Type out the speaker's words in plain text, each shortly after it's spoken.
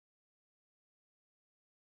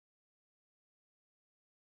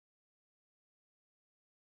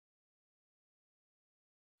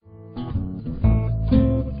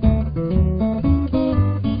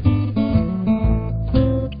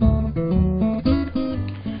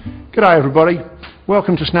G'day everybody,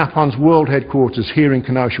 welcome to Snap-on's world headquarters here in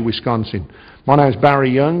Kenosha, Wisconsin. My name is Barry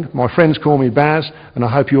Young, my friends call me Baz, and I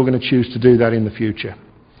hope you're going to choose to do that in the future.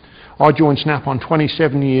 I joined Snap-on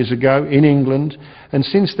 27 years ago in England, and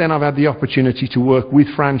since then I've had the opportunity to work with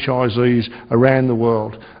franchisees around the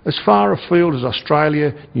world, as far afield as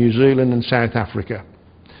Australia, New Zealand and South Africa.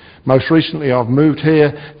 Most recently I've moved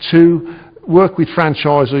here to work with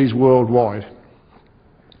franchisees worldwide.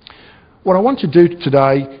 What I want to do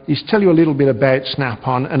today is tell you a little bit about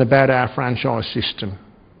Snap-on and about our franchise system.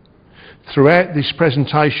 Throughout this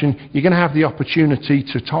presentation you're going to have the opportunity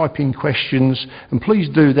to type in questions, and please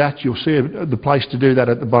do that. You'll see the place to do that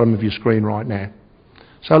at the bottom of your screen right now.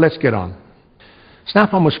 So let's get on.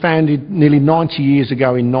 Snap-on was founded nearly 90 years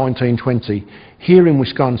ago in 1920 here in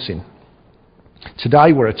Wisconsin.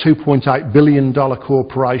 Today we're a $2.8 billion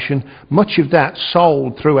corporation, much of that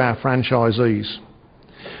sold through our franchisees.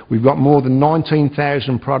 We've got more than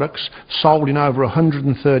 19,000 products sold in over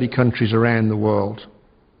 130 countries around the world.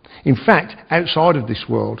 In fact, outside of this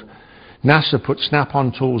world, NASA put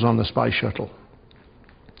Snap-on tools on the space shuttle.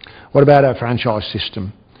 What about our franchise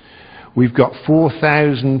system? We've got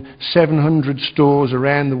 4,700 stores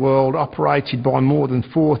around the world operated by more than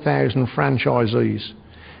 4,000 franchisees.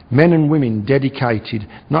 Men and women dedicated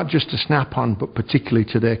not just to Snap-on but particularly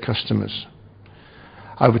to their customers.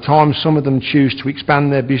 Over time, some of them choose to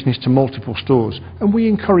expand their business to multiple stores, and we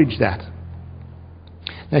encourage that.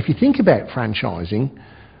 Now, if you think about franchising,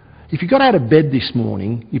 if you got out of bed this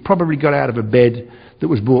morning, you probably got out of a bed that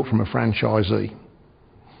was bought from a franchisee.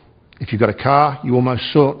 If you've got a car, you almost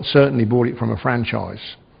certainly bought it from a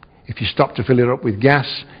franchise. If you stop to fill it up with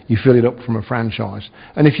gas, you fill it up from a franchise.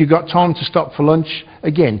 And if you've got time to stop for lunch,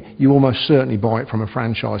 again, you almost certainly buy it from a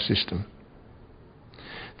franchise system.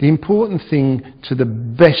 The important thing to the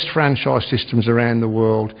best franchise systems around the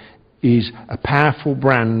world is a powerful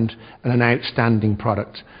brand and an outstanding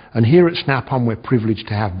product. And here at Snap-on we're privileged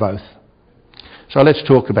to have both. So let's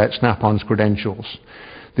talk about Snap-on's credentials.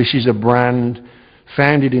 This is a brand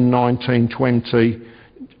founded in 1920,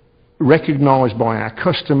 recognised by our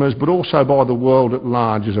customers but also by the world at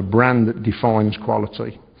large as a brand that defines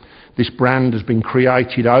quality. This brand has been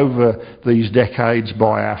created over these decades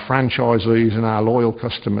by our franchisees and our loyal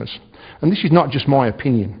customers. And this is not just my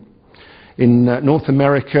opinion. In North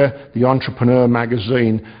America, the Entrepreneur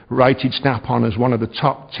magazine rated Snap-on as one of the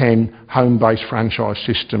top 10 home-based franchise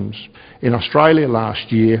systems. In Australia last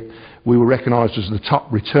year, we were recognised as the top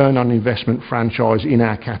return on investment franchise in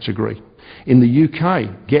our category. In the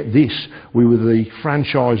UK, get this, we were the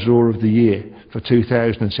Franchisor of the Year for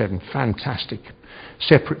 2007. Fantastic.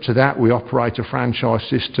 Separate to that, we operate a franchise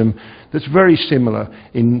system that's very similar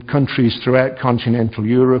in countries throughout continental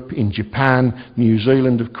Europe, in Japan, New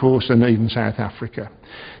Zealand of course, and even South Africa.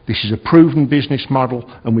 This is a proven business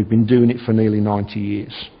model and we've been doing it for nearly 90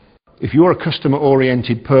 years. If you're a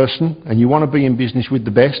customer-oriented person and you want to be in business with the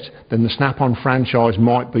best, then the Snap-on franchise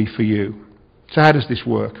might be for you. So how does this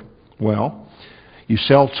work? Well, you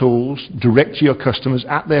sell tools direct to your customers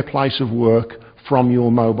at their place of work from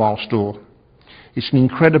your mobile store. It's an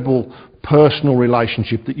incredible personal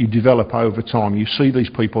relationship that you develop over time. You see these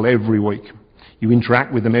people every week. You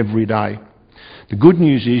interact with them every day. The good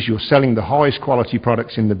news is you're selling the highest quality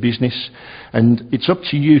products in the business, and it's up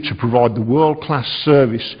to you to provide the world-class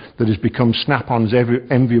service that has become Snap-on's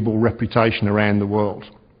enviable reputation around the world.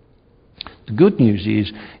 The good news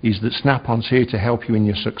is that Snap-on's here to help you in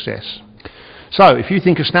your success. So if you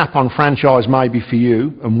think a Snap-on franchise may be for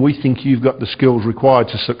you, and we think you've got the skills required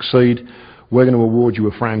to succeed, we're going to award you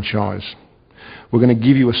a franchise. We're going to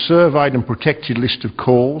give you a surveyed and protected list of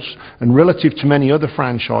calls, and relative to many other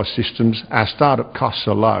franchise systems, our startup costs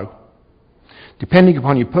are low. Depending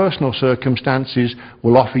upon your personal circumstances,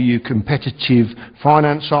 we'll offer you competitive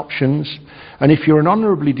finance options, and if you're an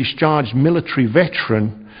honourably discharged military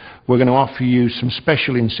veteran, we're going to offer you some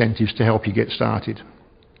special incentives to help you get started.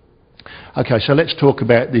 Okay, so let's talk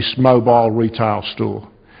about this mobile retail store.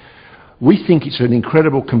 We think it's an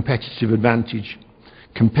incredible competitive advantage.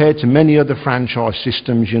 Compared to many other franchise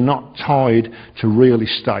systems, you're not tied to real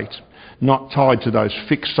estate, not tied to those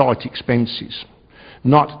fixed site expenses.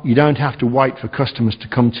 You don't have to wait for customers to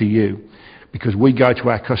come to you, because we go to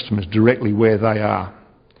our customers directly where they are.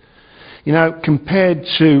 You know, compared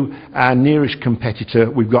to our nearest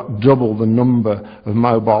competitor, we've got double the number of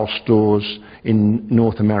mobile stores in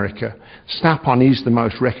North America. Snap-on is the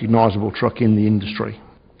most recognisable truck in the industry.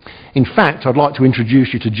 In fact, I'd like to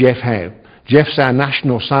introduce you to Jeff Howe. Jeff's our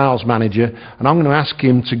National Sales Manager, and I'm going to ask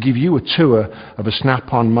him to give you a tour of a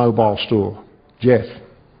Snap-on mobile store. Jeff.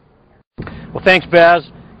 Well, thanks, Baz.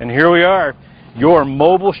 And here we are. your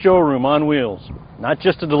mobile showroom on wheels. Not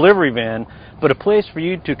just a delivery van, but a place for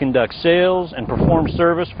you to conduct sales and perform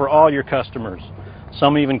service for all your customers.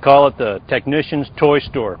 Some even call it the technician's toy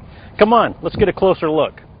store. Come on, let's get a closer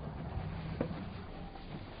look.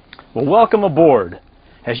 Well, welcome aboard.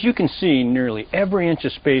 As you can see, nearly every inch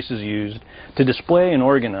of space is used to display and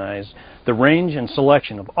organize the range and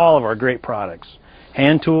selection of all of our great products.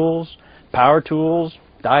 Hand tools, power tools,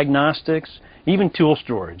 diagnostics, even tool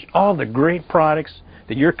storage. All the great products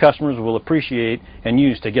that your customers will appreciate and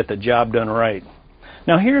use to get the job done right.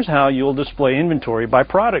 Now here's how you'll display inventory by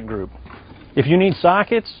product group. If you need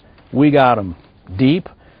sockets, we got them. Deep,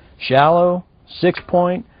 shallow,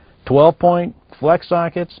 6-point, 12-point, flex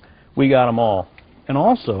sockets, we got them all. And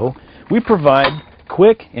also, we provide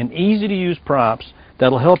quick and easy to use props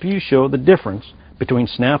that'll help you show the difference between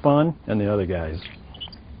Snap-on and the other guys.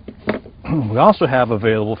 We also have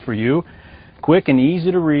available for you quick and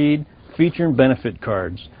easy to read feature and benefit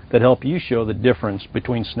cards that help you show the difference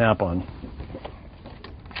between Snap-on.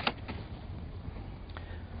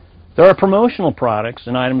 There are promotional products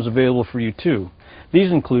and items available for you too.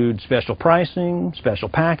 These include special pricing, special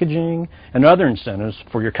packaging, and other incentives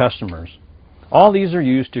for your customers. All these are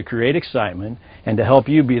used to create excitement and to help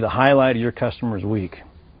you be the highlight of your customer's week.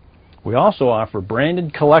 We also offer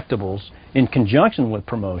branded collectibles in conjunction with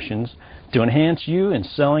promotions to enhance you in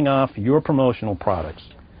selling off your promotional products.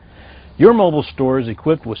 Your mobile store is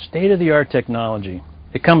equipped with state-of-the-art technology.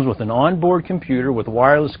 It comes with an onboard computer with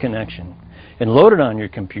wireless connection. And loaded on your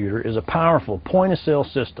computer is a powerful point-of-sale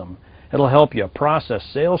system. It'll help you process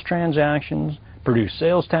sales transactions, produce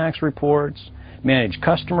sales tax reports, manage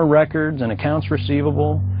customer records and accounts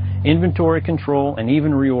receivable, inventory control, and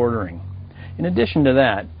even reordering. In addition to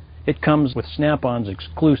that, it comes with Snap-on's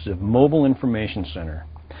exclusive Mobile Information Center.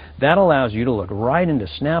 That allows you to look right into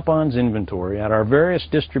Snap-on's inventory at our various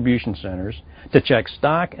distribution centers to check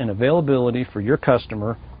stock and availability for your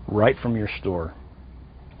customer right from your store.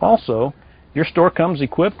 Also, your store comes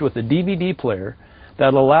equipped with a DVD player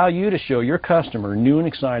that will allow you to show your customer new and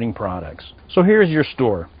exciting products. So here's your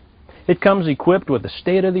store. It comes equipped with a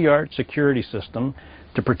state-of-the-art security system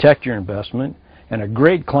to protect your investment and a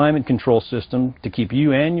great climate control system to keep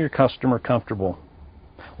you and your customer comfortable.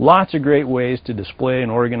 Lots of great ways to display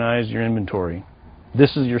and organize your inventory.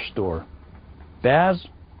 This is your store. Baz,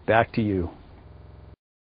 back to you.